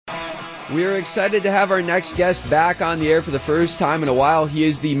We are excited to have our next guest back on the air for the first time in a while. He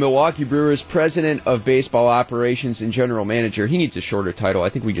is the Milwaukee Brewers President of Baseball Operations and General Manager. He needs a shorter title. I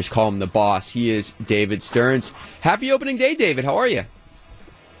think we just call him the boss. He is David Stearns. Happy opening day, David. How are you?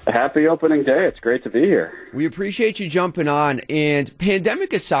 Happy opening day. It's great to be here. We appreciate you jumping on. And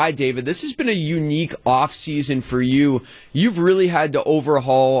pandemic aside, David, this has been a unique off-season for you. You've really had to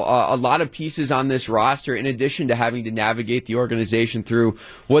overhaul a lot of pieces on this roster in addition to having to navigate the organization through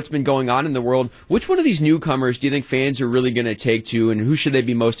what's been going on in the world. Which one of these newcomers do you think fans are really going to take to, and who should they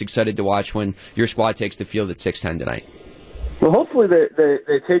be most excited to watch when your squad takes the field at 6:10 tonight? Well, hopefully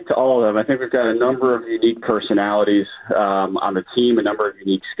they take to all of them. I think we've got a number of unique personalities on the team, a number of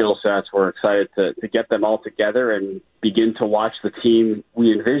unique skill sets. We're excited to get them all together and begin to watch the team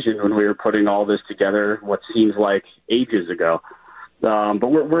we envisioned when we were putting all this together, what seems like ages ago. But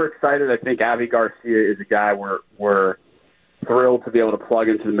we're excited. I think Avi Garcia is a guy we're thrilled to be able to plug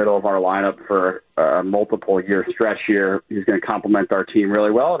into the middle of our lineup for a multiple-year stretch here. He's going to complement our team really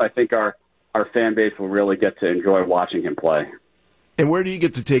well, and I think our fan base will really get to enjoy watching him play. And where do you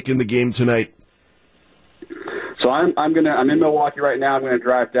get to take in the game tonight? So I'm in Milwaukee right now. I'm going to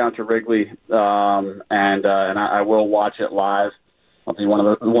drive down to Wrigley, and I will watch it live. I'll be one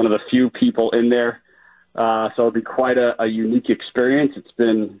of the few people in there. So it'll be quite a unique experience. It's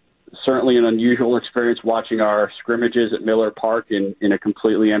been certainly an unusual experience watching our scrimmages at Miller Park in a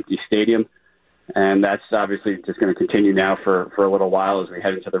completely empty stadium. And that's obviously just going to continue now for a little while as we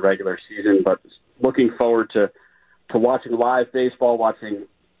head into the regular season. But looking forward to watching live baseball, watching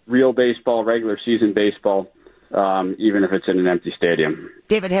real baseball, regular season baseball, even if it's in an empty stadium.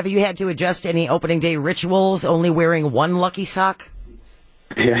 David, have you had to adjust any opening day rituals, only wearing one lucky sock?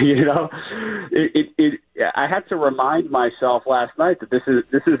 Yeah, I had to remind myself last night that this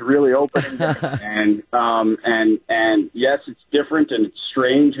is really opening day, and yes, it's different and it's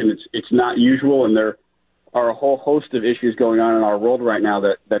strange and it's not usual, and there are a whole host of issues going on in our world right now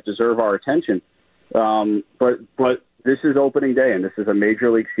that deserve our attention. But this is opening day, and this is a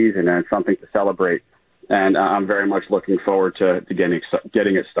major league season, and it's something to celebrate. And I'm very much looking forward to getting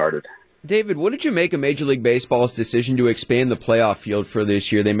it started. David, what did you make of Major League Baseball's decision to expand the playoff field for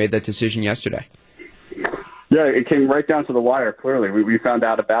this year? They made that decision yesterday. Yeah, it came right down to the wire, clearly. We found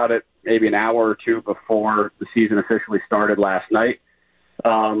out about it maybe an hour or two before the season officially started last night.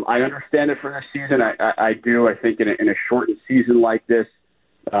 I understand it for this season. I do. I think in a shortened season like this,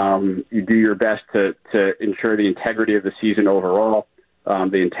 you do your best to ensure the integrity of the season overall,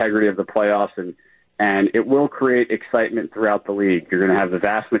 the integrity of the playoffs, and it will create excitement throughout the league. You're going to have the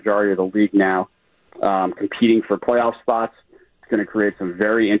vast majority of the league now competing for playoff spots. It's going to create some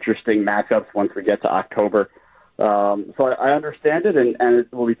very interesting matchups once we get to October. So I understand it, and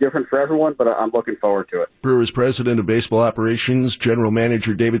it will be different for everyone, but I'm looking forward to it. Brewers President of Baseball Operations, General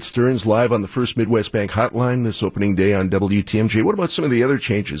Manager David Stearns, live on the First Midwest Bank Hotline this opening day on WTMJ. What about some of the other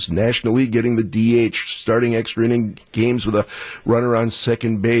changes? National League getting the DH, starting extra inning games with a runner on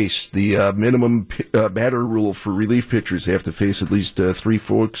second base, the minimum batter rule for relief pitchers. They have to face at least 3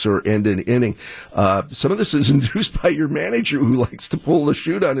 folks or end an inning. Some of this is induced by your manager, who likes to pull the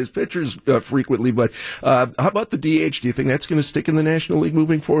chute on his pitchers frequently. But how about the DH? Do you think that's going to stick in the National League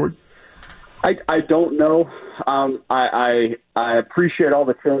moving forward? I don't know. I appreciate all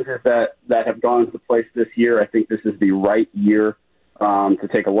the changes that have gone into place this year. I think this is the right year to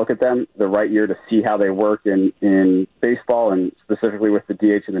take a look at them, the right year to see how they work in baseball and specifically with the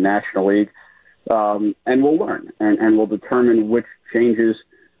DH in the National League. And we'll learn and we'll determine which changes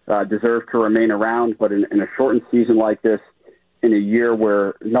deserve to remain around. But in a shortened season like this, in a year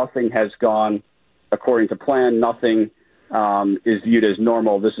where nothing has gone according to plan, nothing is viewed as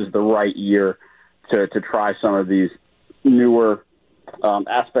normal, this is the right year to try some of these newer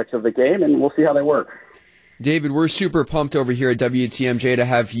aspects of the game, and we'll see how they work. David, we're super pumped over here at WTMJ to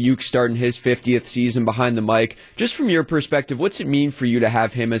have Uke starting his 50th season behind the mic. Just from your perspective, what's it mean for you to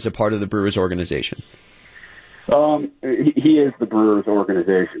have him as a part of the Brewers organization? He is the Brewers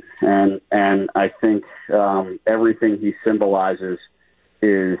organization, and I think everything he symbolizes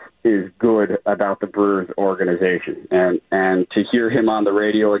is good about the Brewers organization, and to hear him on the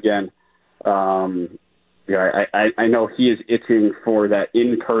radio again, I know he is itching for that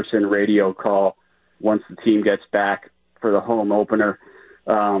in-person radio call once the team gets back for the home opener.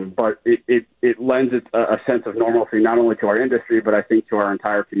 But it lends a sense of normalcy not only to our industry, but I think to our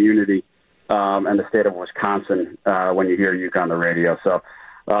entire community and the state of Wisconsin when you hear Uke on the radio. So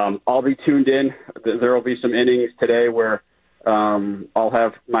I'll be tuned in. There will be some innings today where I'll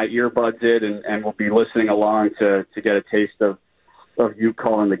have my earbuds in and we'll be listening along to get a taste of you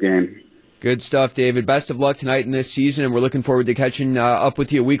calling the game. Good stuff, David. Best of luck tonight in this season, and we're looking forward to catching up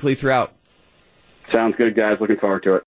with you weekly throughout. Sounds good, guys. Looking forward to it.